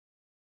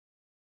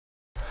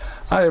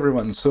Hi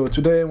everyone, so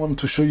today I want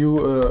to show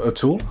you a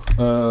tool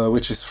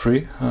which is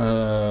free.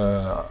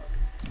 The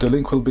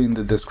link will be in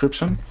the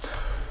description.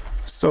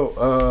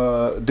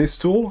 So this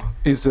tool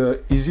is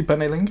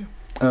easy.panelling.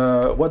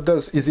 What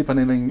does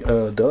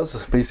easy.panelling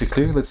does?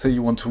 Basically, let's say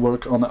you want to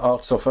work on a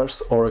hard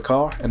surface or a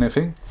car,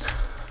 anything,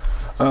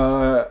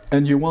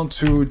 and you want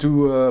to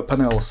do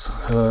panels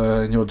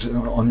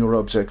on your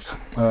object.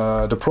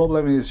 The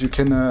problem is you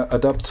can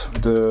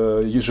adapt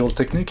the usual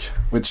technique,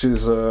 which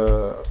is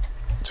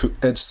to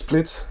edge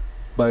split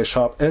by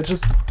sharp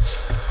edges.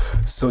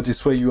 So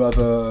this way you have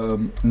a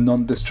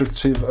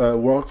non-destructive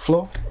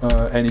workflow.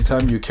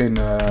 Anytime you can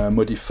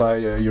modify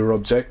your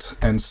object,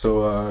 and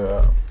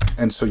so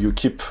you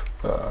keep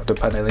the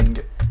paneling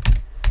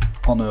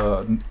on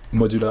a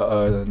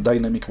modular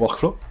dynamic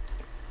workflow.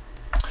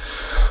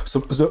 So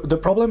the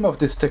problem of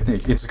this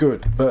technique, it's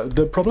good, but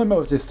the problem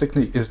of this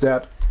technique is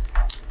that,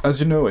 as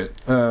you know it,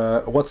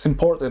 what's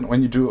important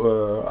when you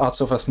do hard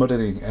surface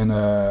modeling and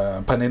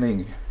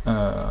paneling,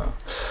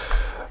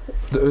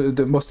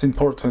 the most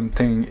important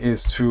thing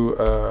is to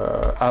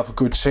have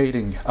good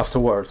shading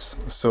afterwards.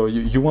 So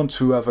you want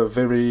to have a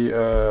very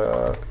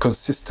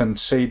consistent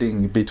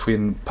shading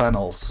between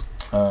panels.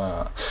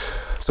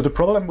 So the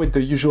problem with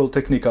the usual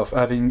technique of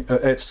having an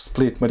edge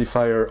split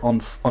modifier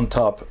on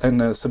top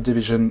and a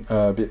subdivision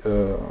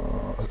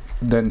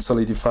then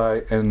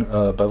solidify and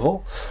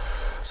bevel.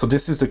 So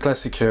this is the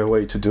classic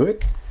way to do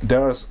it.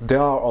 There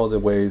are other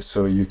ways,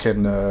 so you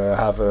can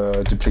have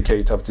a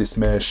duplicate of this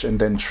mesh and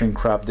then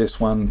shrink wrap this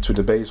one to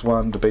the base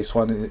one. The base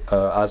one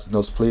has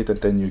no split,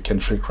 and then you can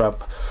shrink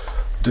wrap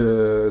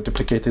the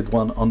duplicated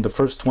one on the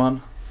first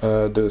one.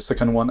 The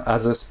second one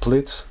has a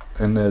split,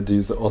 and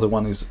this other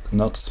one is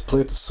not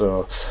split.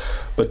 So,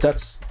 but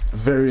that's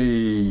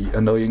very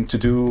annoying to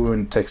do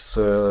and takes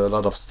a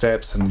lot of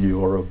steps, and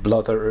your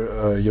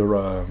blutter,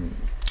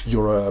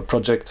 your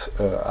project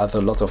has a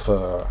lot of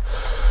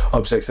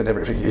objects and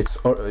everything. It's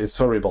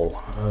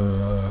horrible.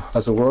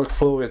 As a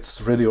workflow,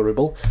 it's really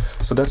horrible.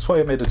 So that's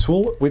why I made a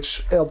tool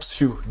which helps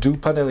you do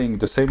paneling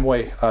the same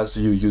way as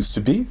you used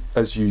to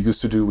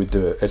do with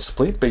the edge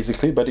split,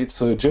 basically. But it's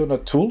a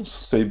GeoNode tool,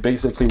 so it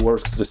basically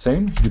works the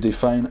same. You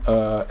define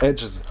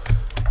edges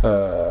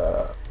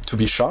to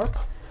be sharp,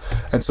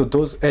 and so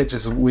those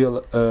edges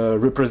will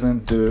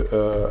represent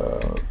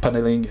the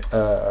paneling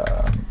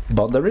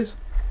boundaries.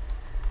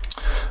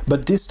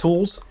 But these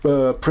tools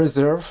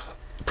preserves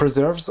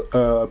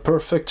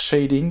perfect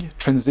shading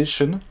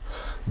transition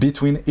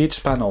between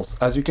each panels.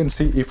 As you can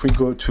see, if we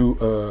go to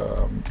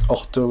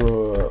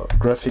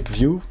orthographic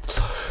view,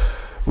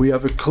 we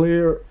have a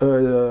clear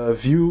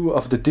view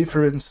of the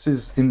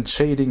differences in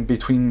shading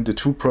between the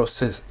two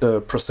process.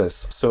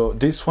 So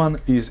this one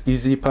is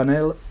easy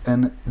panel,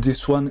 and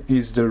this one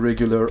is the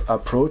regular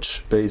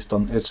approach based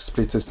on edge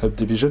split and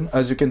subdivision.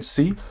 As you can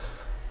see,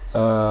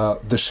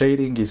 the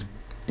shading is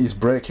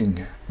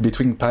breaking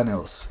between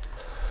panels.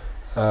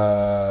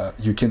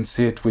 You can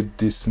see it with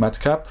this matte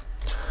cap.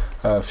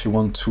 If you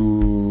want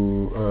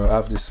to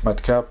have this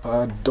matte cap,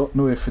 I don't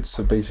know if it's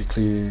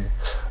basically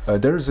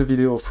there is a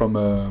video from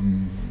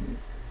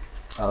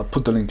I'll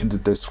put the link in the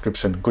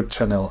description. Good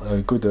channel,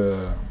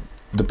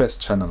 the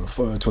best channel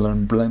to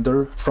learn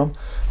Blender from.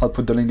 I'll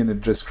put the link in the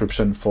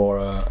description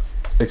for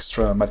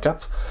extra matte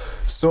cap.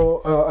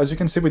 So as you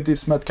can see with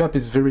this matte cap,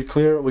 it's very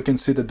clear. We can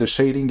see that the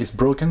shading is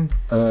broken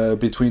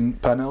between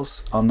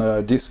panels on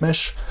this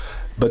mesh,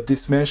 but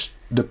this mesh,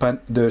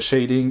 the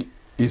shading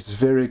is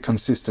very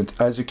consistent.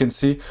 As you can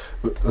see,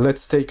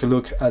 let's take a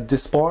look at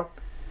this part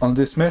on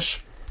this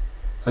mesh.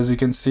 As you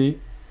can see,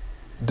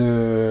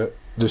 the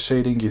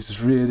shading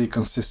is really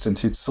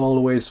consistent. It's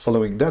always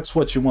following. That's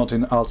what you want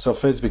in hard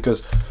surface,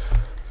 because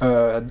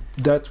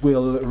that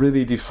will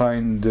really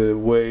define the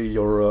way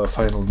your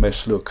final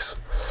mesh looks.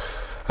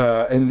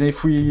 And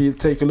if we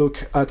take a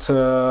look at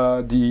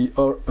the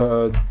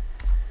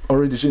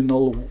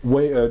original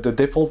way, the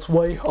default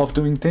way of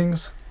doing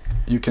things,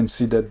 you can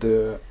see that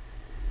the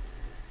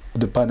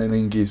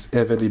paneling is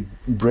heavily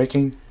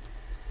breaking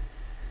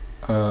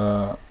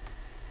on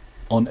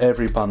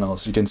every panel.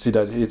 So you can see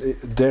that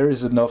there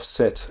is an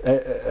offset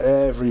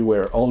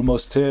everywhere,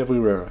 almost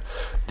everywhere.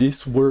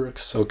 This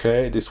works,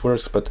 okay, this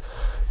works, but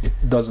it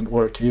doesn't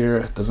work here,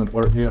 it doesn't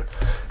work here.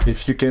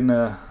 If you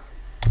can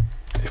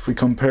if we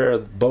compare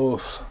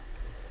both,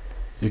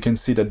 you can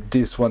see that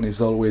this one is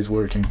always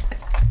working.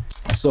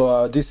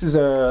 So this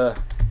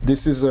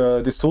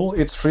tool.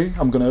 It's free.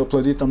 I'm gonna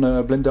upload it on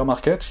the Blender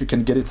Market. You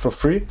can get it for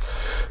free.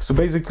 So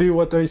basically,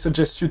 what I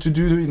suggest you to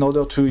do in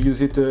order to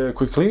use it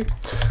quickly,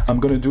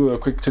 I'm gonna do a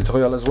quick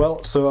tutorial as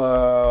well.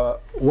 So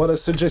what I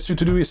suggest you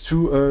to do is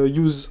to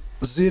use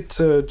it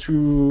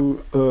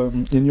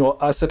in your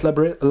asset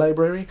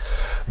library.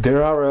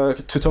 There are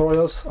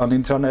tutorials on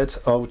internet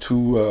how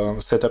to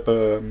set up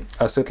an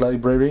asset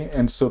library,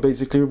 and so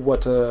basically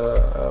what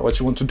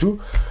you want to do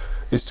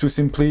is to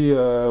simply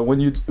when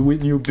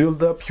you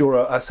build up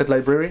your asset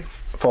library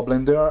for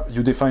Blender,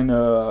 you define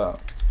a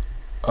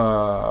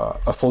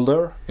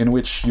folder in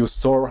which you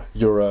store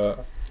your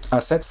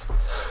assets,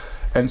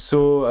 And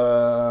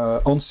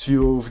so once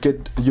you've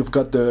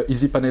got the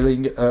easy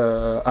paneling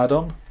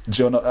add-on,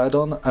 GeoNode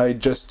add-on, I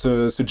just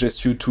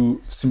suggest you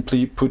to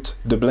simply put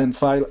the blend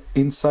file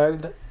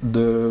inside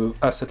the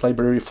asset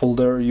library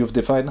folder you've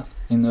defined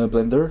in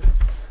Blender.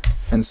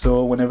 And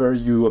so whenever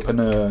you open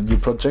a new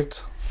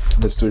project,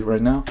 let's do it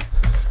right now,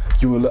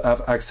 you will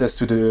have access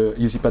to the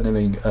easy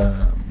paneling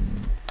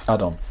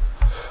add-on.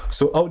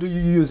 So how do you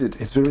use it?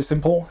 It's very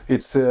simple.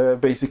 It's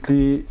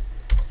basically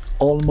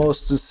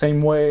almost the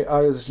same way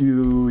as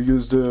you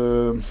use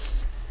the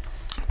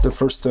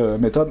first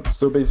method.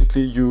 So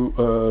basically you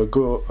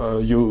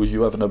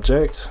you have an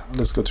object.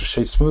 Let's go to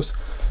shade smooth,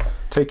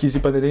 take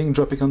easy paneling,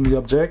 drop it on the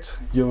object,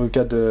 you will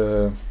get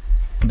the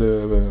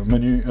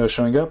menu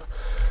showing up.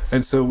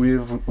 And so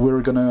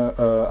we're gonna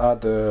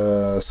add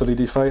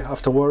solidify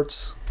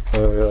afterwards,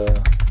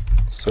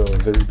 so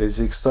very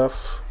basic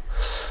stuff.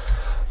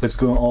 Let's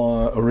go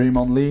on rim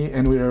only,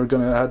 and we are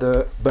gonna add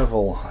a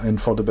bevel. And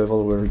for the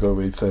bevel, we'll go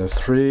with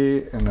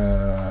 3, and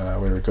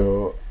we'll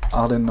go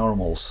harden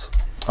normals.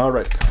 All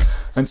right.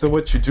 And so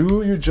what you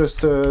do, you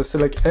just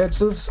select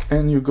edges,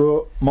 and you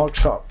go mark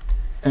sharp,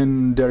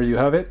 and there you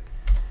have it.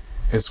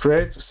 It's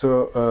great.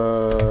 So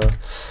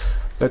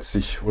let's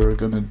see. We're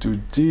gonna do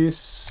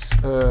this.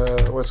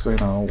 What's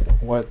going on?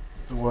 Why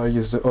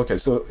is the okay?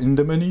 So in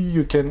the menu,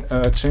 you can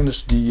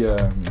change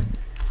the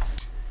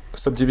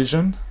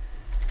subdivision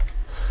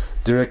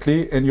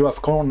directly, and you have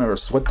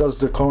corners. What does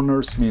the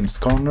corners means?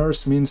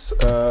 Corners means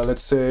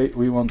let's say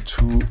we want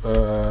to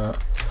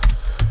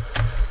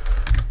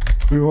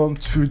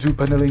do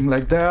paneling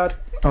like that,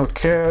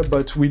 okay,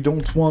 but we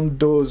don't want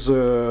those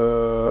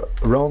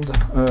round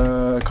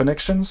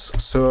connections.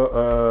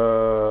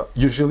 So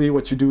usually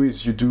what you do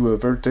is you do a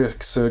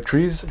vertex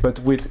crease, but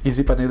with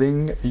easy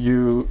paneling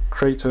you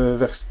create a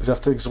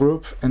vertex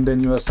group, and then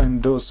you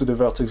assign those to the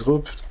vertex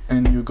group,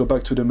 and you go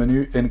back to the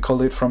menu and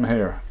call it from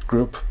here,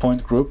 group,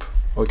 point group.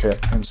 Okay,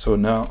 and so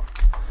now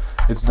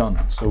it's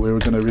done. So we're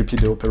gonna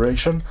repeat the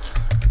operation.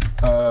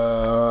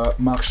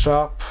 Mark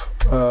sharp,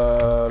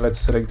 let's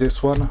select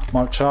this one,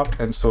 mark sharp,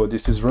 and so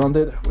this is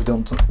rounded. We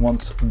don't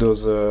want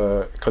those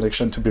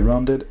connection to be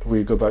rounded.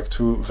 We go back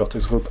to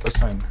vertex group,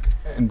 assign,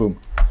 and boom.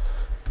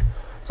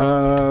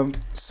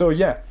 So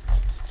yeah,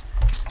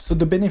 so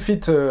the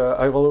benefit,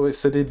 I've always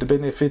said it, the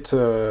benefit,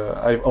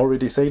 I've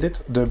already said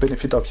it, the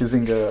benefit of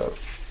using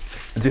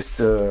this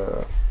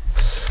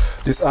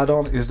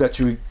add-on is that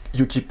you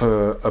keep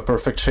a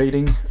perfect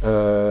shading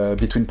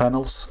between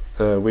panels,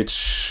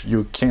 which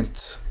you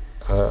can't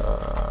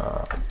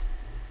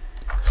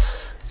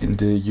in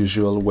the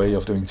usual way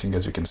of doing things.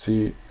 As you can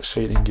see,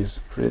 shading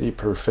is really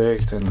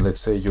perfect, and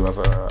let's say you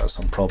have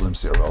some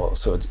problems here.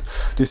 So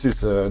this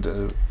is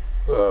the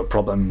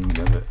problem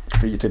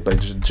created by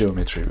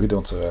geometry. We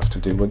don't have to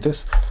deal with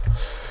this.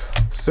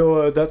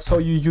 So that's how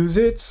you use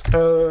it.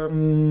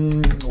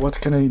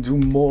 What can I do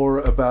more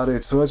about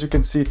it? So as you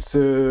can see, it's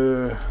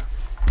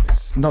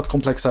not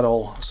complex at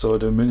all. So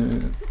the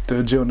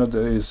GeoNode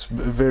is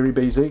very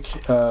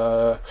basic.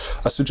 I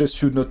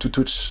suggest you not to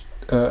touch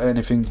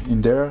anything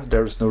in there.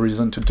 There's no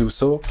reason to do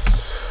so.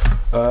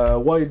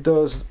 What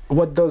does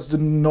the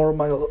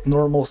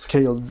normal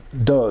scale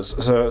does?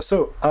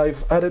 So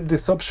I've added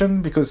this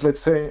option because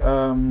let's say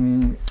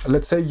you're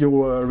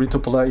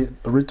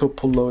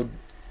retopologing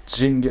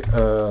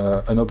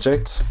an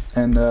object,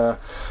 and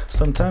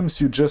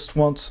sometimes you just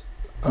want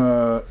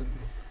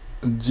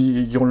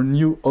your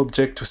new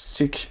object to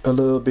stick a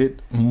little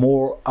bit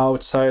more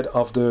outside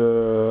of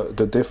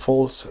the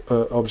default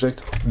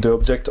object, the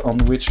object on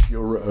which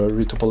you're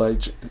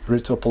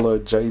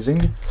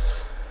retopologizing.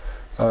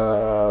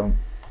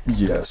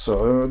 Yeah,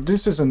 so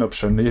this is an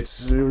option. It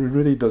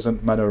really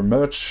doesn't matter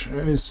much.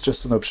 It's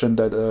just an option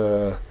that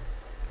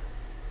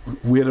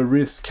will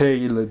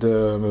rescale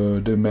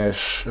the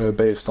mesh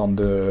based on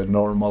the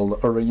normal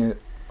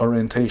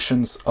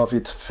orientations of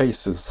its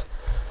faces.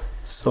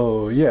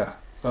 So yeah,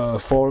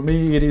 for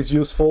me it is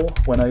useful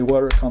when I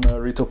work on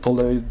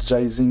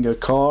retopologizing a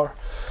car.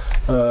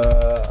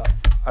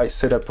 I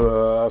set up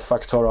a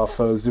factor of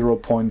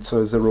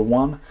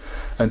 0.01,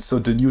 and so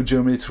the new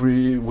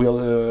geometry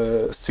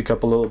will stick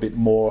up a little bit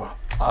more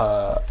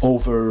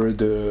over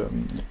the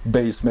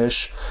base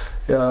mesh.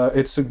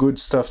 It's a good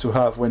stuff to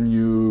have when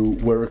you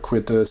work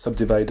with a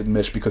subdivided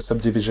mesh, because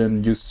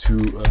subdivision used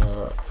to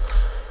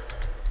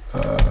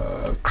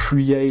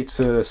create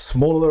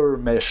smaller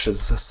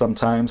meshes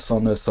sometimes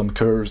on some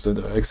curves,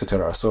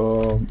 etc.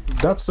 So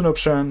that's an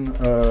option.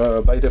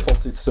 By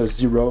default it's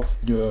 0,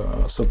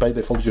 so by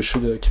default you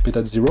should keep it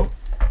at 0.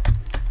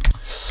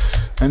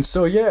 And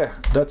so yeah,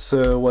 that's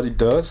what it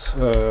does.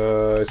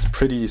 It's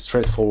pretty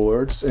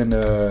straightforward, and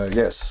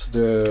yes,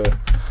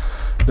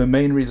 the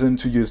main reason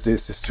to use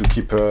this is to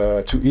keep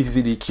to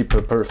easily keep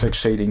a perfect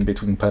shading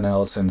between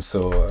panels. And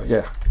so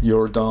yeah,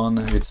 you're done.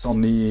 It's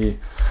only,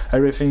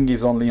 everything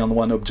is only on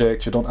one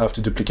object. You don't have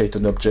to duplicate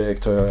an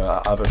object,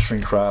 have a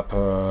shrink wrap,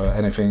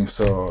 anything.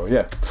 So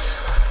yeah,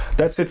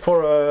 that's it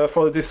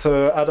for this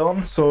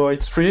add-on. So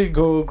it's free.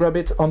 Go grab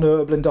it on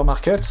the Blender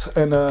Market.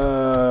 And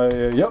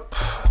yep,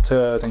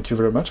 thank you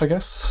very much, I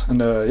guess. And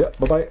yeah,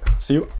 bye bye. See you.